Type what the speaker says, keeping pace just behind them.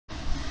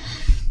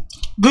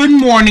Good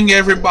morning,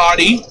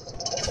 everybody.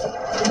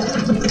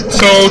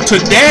 So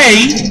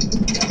today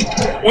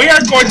we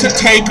are going to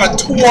take a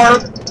tour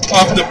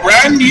of the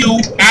brand new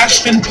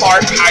Ashton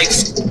Park High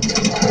School.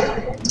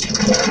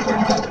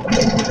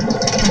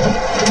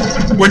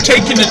 We're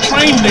taking the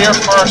train there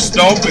first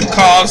though,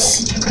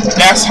 because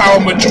that's how a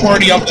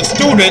majority of the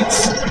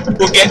students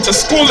will get to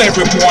school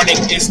every morning,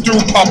 is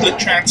through public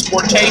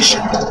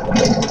transportation.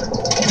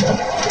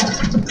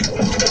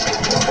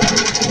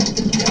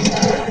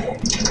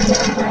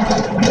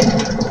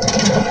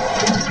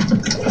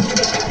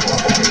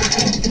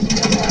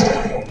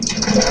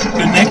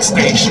 The next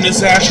station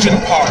is Ashton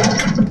Park.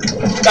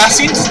 La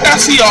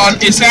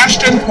estación is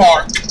Ashton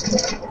Park.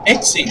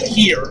 Exit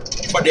here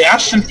for the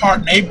Ashton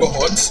Park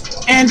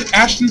neighborhoods and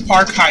Ashton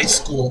Park High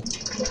School.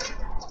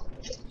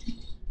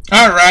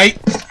 Alright.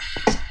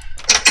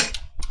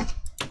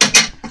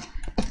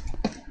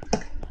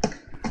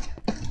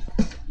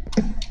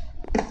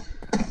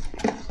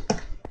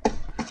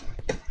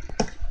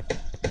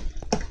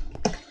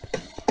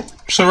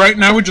 So right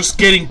now we're just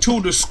getting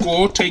to the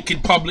school,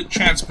 taking public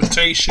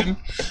transportation.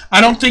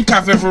 I don't think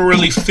I've ever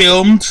really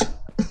filmed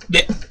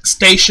the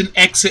station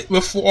exit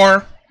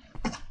before,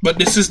 but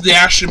this is the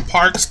Ashton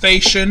Park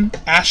station.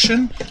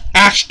 Ashton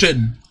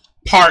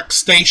Park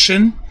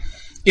station.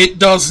 It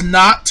does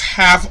not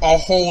have a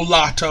whole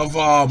lot of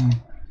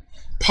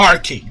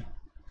parking.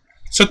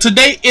 So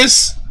today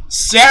is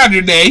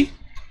Saturday.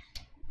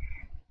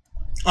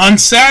 On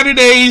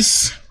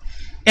Saturdays,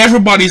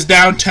 everybody's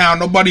downtown,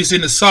 nobody's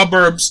in the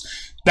suburbs.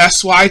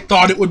 That's why I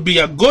thought it would be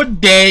a good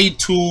day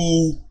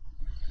to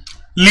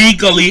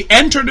legally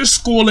enter the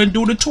school and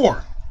do the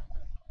tour.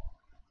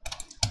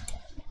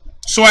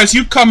 So as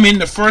you come in,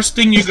 the first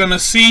thing you're gonna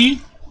see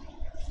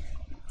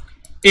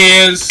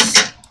is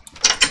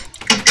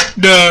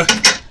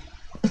the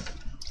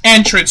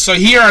entrance. So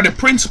here are the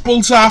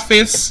principal's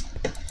office.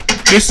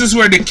 This is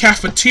where the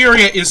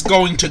cafeteria is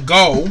going to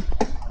go.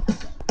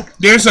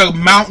 There's a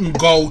mountain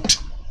goat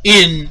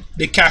in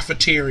the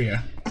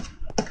cafeteria.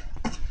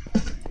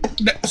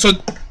 So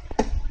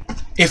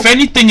if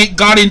anything, it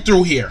got in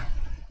through here.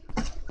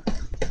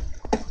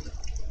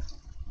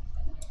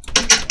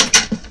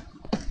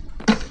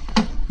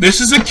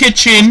 This is a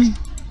kitchen.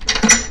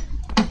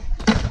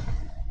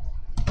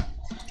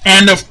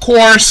 And of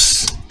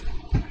course,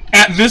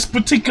 at this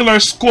particular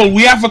school,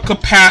 we have a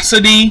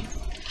capacity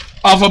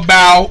of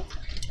about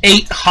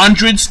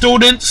 800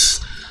 students.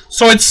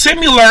 So it's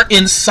similar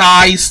in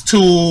size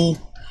to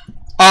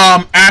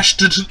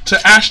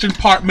Ashton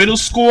Park Middle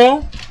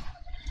School.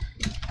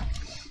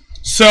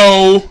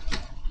 So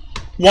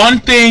one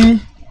thing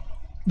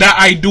that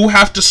I do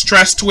have to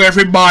stress to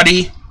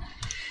everybody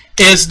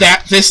is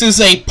that this is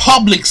a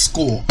public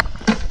school.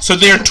 So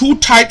there are two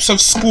types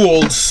of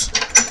schools.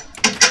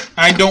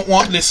 I don't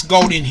want this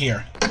goat in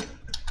here.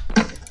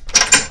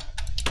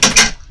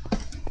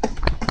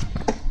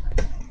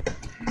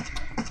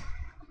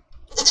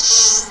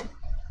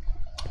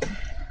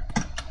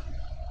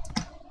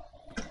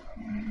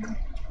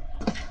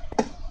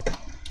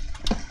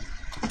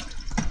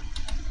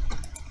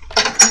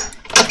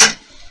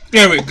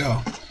 There we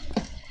go.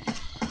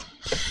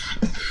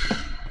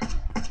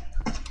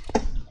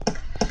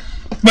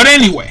 But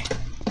anyway,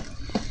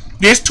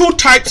 there's two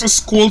types of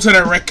schools that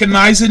I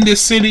recognize in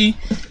this city.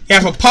 You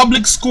have a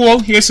public school.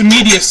 Here's a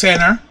media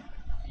center.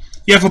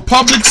 You have a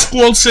public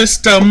school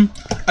system,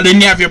 and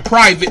then you have your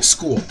private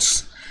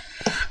schools.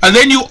 And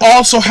then you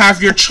also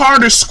have your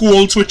charter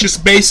schools, which is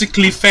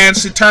basically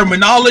fancy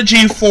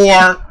terminology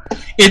for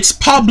it's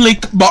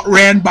public but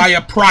ran by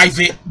a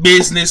private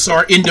business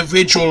or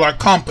individual or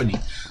company.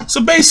 So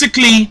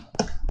basically,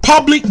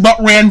 public but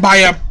ran by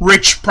a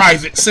rich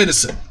private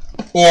citizen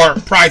or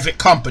private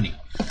company.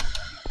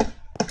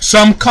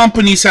 Some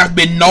companies have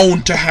been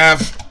known to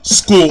have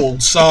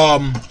schools,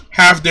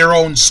 have their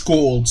own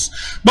schools.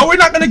 But we're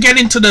not going to get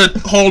into the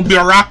whole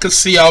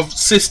bureaucracy of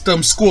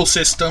school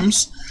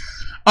systems.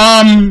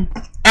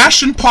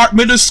 Ashton Park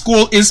Middle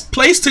School is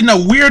placed in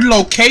a weird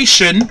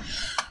location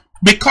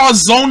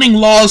because zoning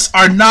laws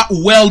are not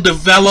well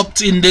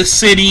developed in this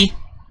city.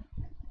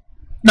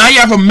 Now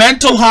you have a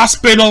mental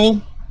hospital,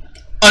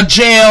 a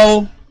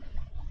jail,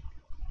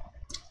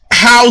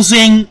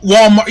 housing,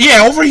 Walmart.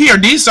 Yeah, over here,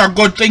 these are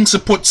good things to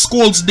put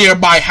schools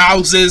nearby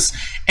houses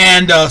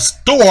and a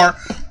store.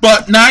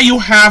 But now you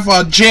have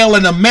a jail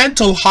and a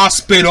mental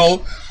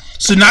hospital.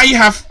 So now you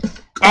have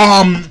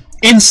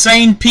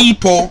insane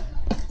people.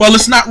 Well,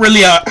 it's not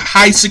really a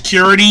high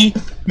security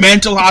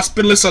mental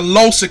hospital. It's a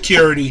low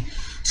security.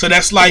 So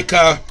that's like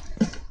a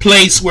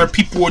place where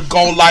people would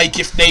go like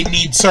if they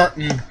need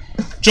certain...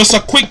 just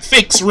a quick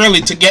fix,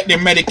 really, to get their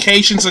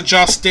medications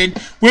adjusted.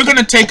 We're going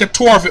to take a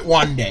tour of it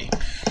one day.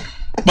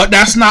 But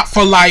that's not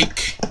for,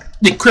 like,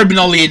 the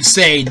criminally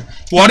insane.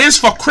 What is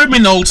for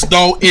criminals,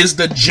 though, is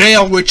the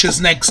jail, which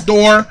is next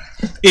door.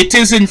 It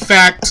is, in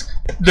fact,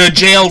 the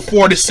jail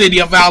for the city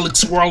of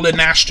Alex World in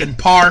Ashton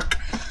Park.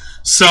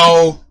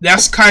 So,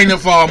 that's kind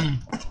of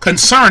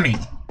concerning.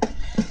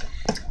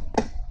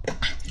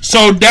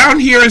 So, down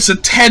here is a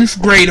 10th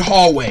grade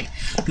hallway.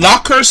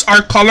 Lockers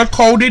are color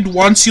coded.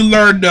 Once you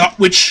learn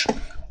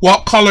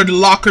what color the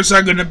lockers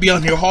are going to be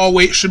on your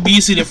hallway, it should be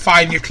easy to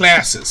find your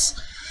classes.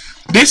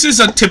 This is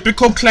a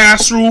typical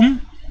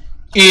classroom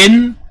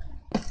in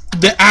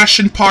the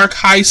Ashton Park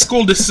High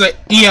School. This is an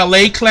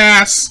ELA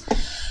class.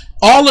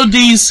 All of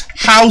these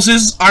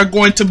houses are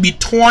going to be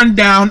torn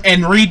down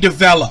and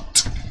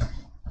redeveloped.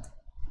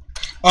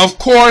 Of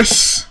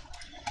course,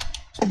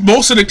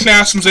 most of the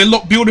classrooms, they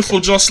look beautiful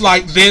just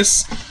like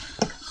this,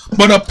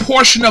 but a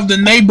portion of the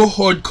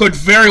neighborhood could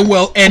very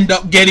well end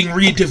up getting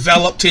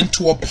redeveloped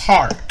into a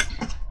park.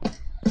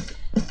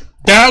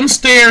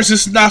 Downstairs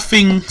is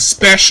nothing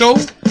special.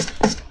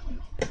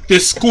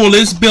 This school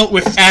is built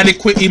with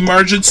adequate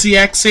emergency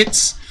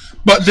exits,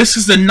 but this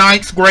is the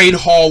 9th grade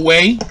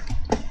hallway.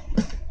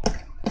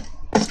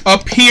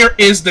 Up here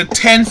is the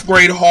 10th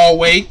grade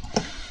hallway.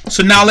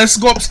 So now let's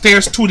go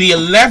upstairs to the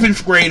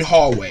 11th grade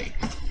hallway.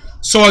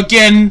 So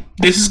again,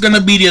 this is going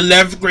to be the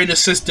 11th grade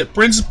assistant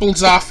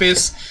principal's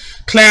office,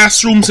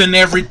 classrooms and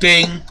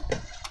everything.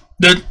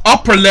 The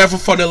upper level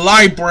for the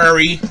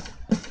library.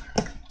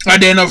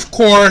 And then of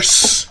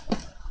course,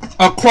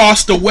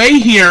 across the way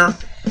here,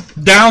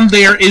 down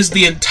there is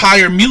the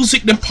entire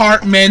music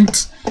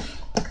department.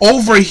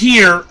 Over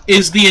here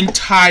is the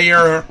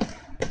entire,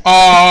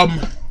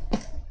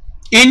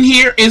 in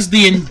here is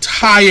the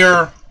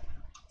entire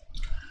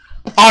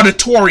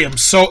auditorium.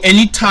 So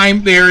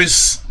anytime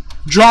there's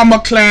drama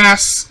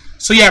class,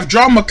 so you have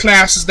drama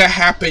classes that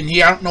happen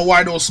here. I don't know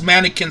why those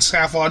mannequins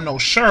have on no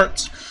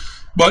shirts,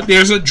 but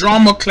there's a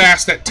drama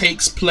class that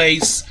takes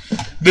place.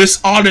 This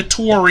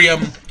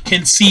auditorium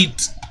can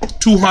seat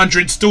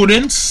 200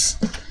 students.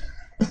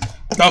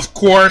 Of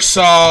course,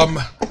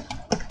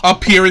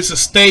 up here is a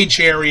stage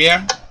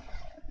area.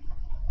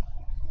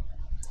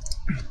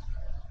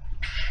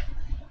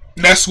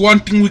 That's one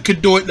thing we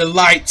could do with the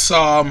lights.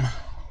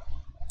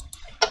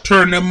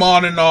 Turn them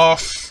on and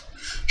off,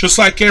 just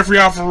like every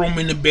other room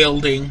in the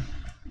building.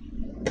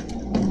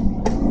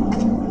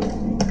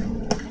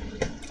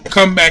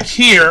 Come back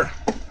here.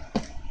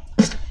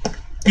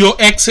 You'll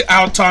exit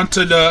out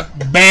onto the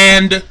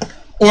band,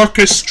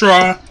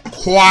 orchestra,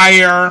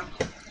 choir,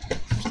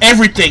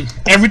 everything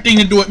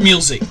to do with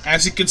music.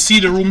 As you can see,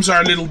 the rooms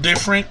are a little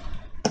different.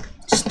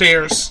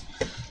 Stairs,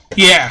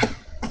 yeah.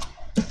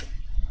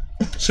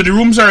 So the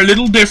rooms are a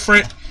little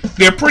different.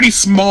 They're pretty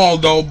small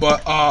though,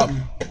 but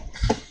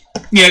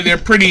yeah, they're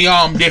pretty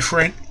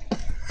different.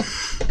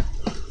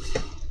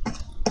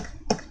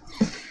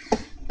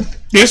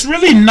 There's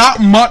really not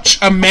much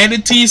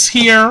amenities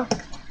here,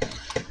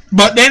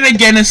 but then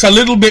again, it's a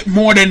little bit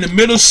more than the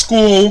middle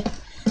school.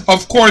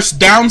 Of course,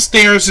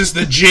 downstairs is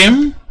the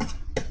gym.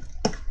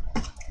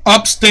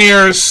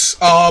 Upstairs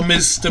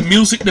is the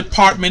music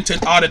department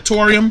and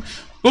auditorium.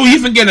 We'll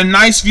even get a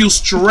nice view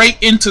straight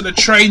into the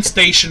train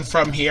station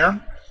from here.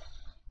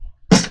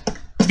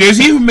 There's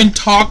even been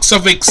talks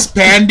of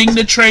expanding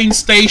the train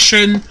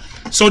station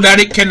so that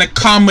it can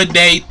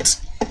accommodate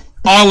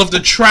all of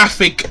the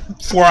traffic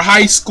for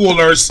high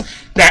schoolers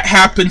that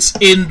happens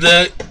in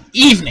the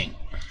evening.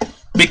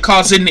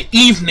 Because in the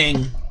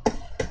evening,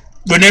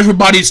 when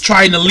everybody's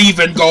trying to leave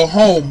and go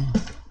home,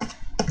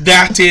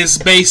 that is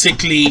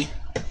basically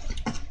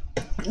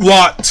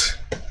what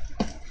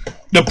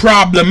the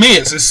problem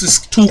is. It's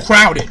just too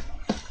crowded.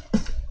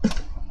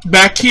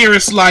 Back here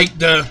is like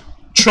the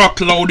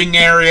truck loading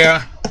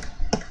area.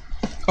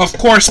 Of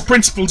course,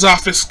 principal's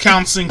office,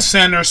 counseling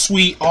center,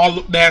 suite, all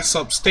of that's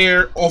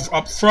upstairs, over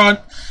up front.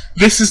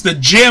 This is the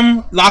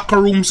gym.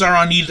 Locker rooms are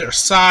on either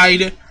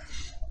side.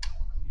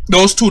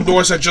 Those two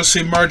doors are just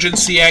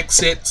emergency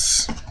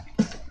exits.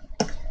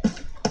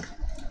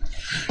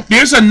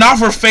 There's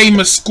another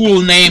famous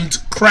school named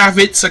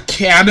Kravitz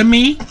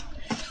Academy.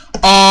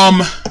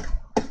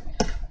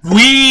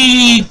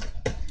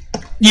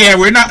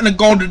 We're not gonna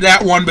go to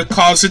that one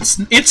because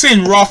it's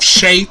in rough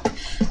shape.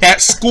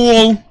 That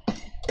school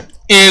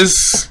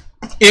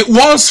it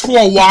was for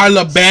a while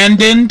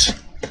abandoned,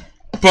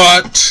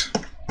 but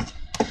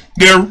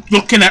they're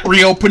looking at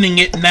reopening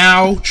it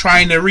now,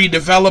 trying to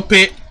redevelop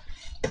it.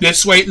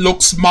 This way it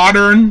looks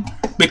modern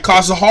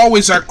because the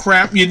hallways are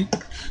cramped.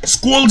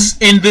 Schools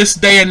in this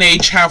day and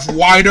age have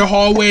wider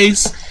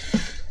hallways.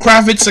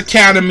 Kravitz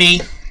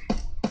Academy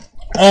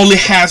only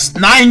has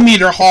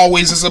 9-meter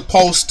hallways as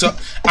opposed to,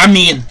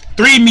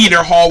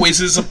 3-meter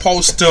hallways as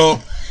opposed to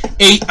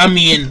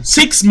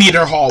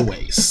 6-meter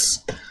hallways.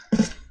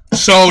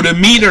 So the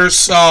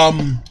meters,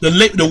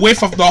 the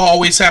width of the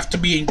hallways have to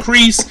be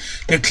increased.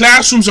 The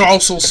classrooms are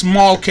also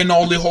small, can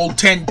only hold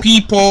 10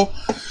 people.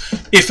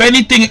 If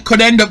anything, it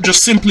could end up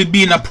just simply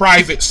being a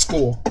private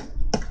school.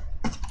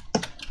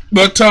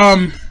 But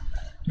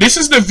this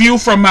is the view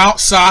from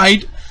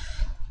outside.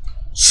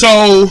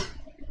 So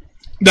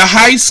the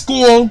high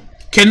school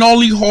can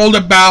only hold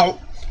about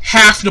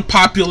half the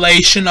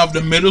population of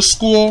the middle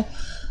school,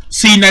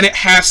 seeing that it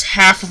has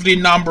half of the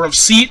number of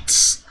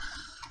seats.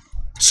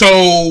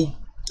 So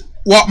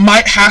what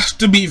might have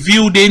to be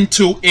viewed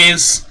into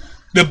is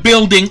the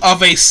building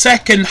of a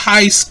second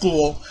high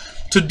school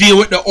to deal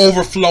with the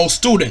overflow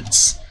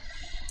students.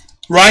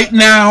 Right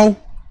now,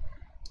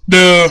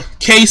 the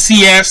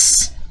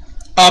KCS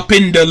up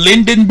in the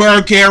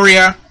Lindenberg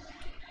area.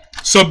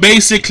 So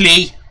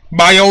basically,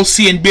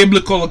 BioC and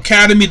Biblical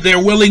Academy,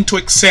 they're willing to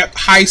accept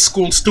high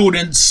school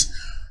students,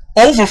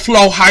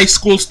 overflow high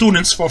school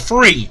students for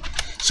free.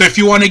 So if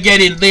you want to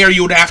get in there,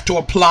 you'd have to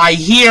apply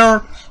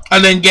here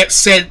and then get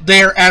sent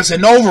there as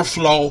an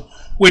overflow,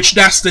 which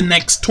that's the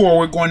next tour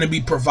we're going to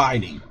be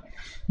providing.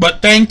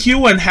 But thank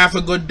you and have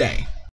a good day.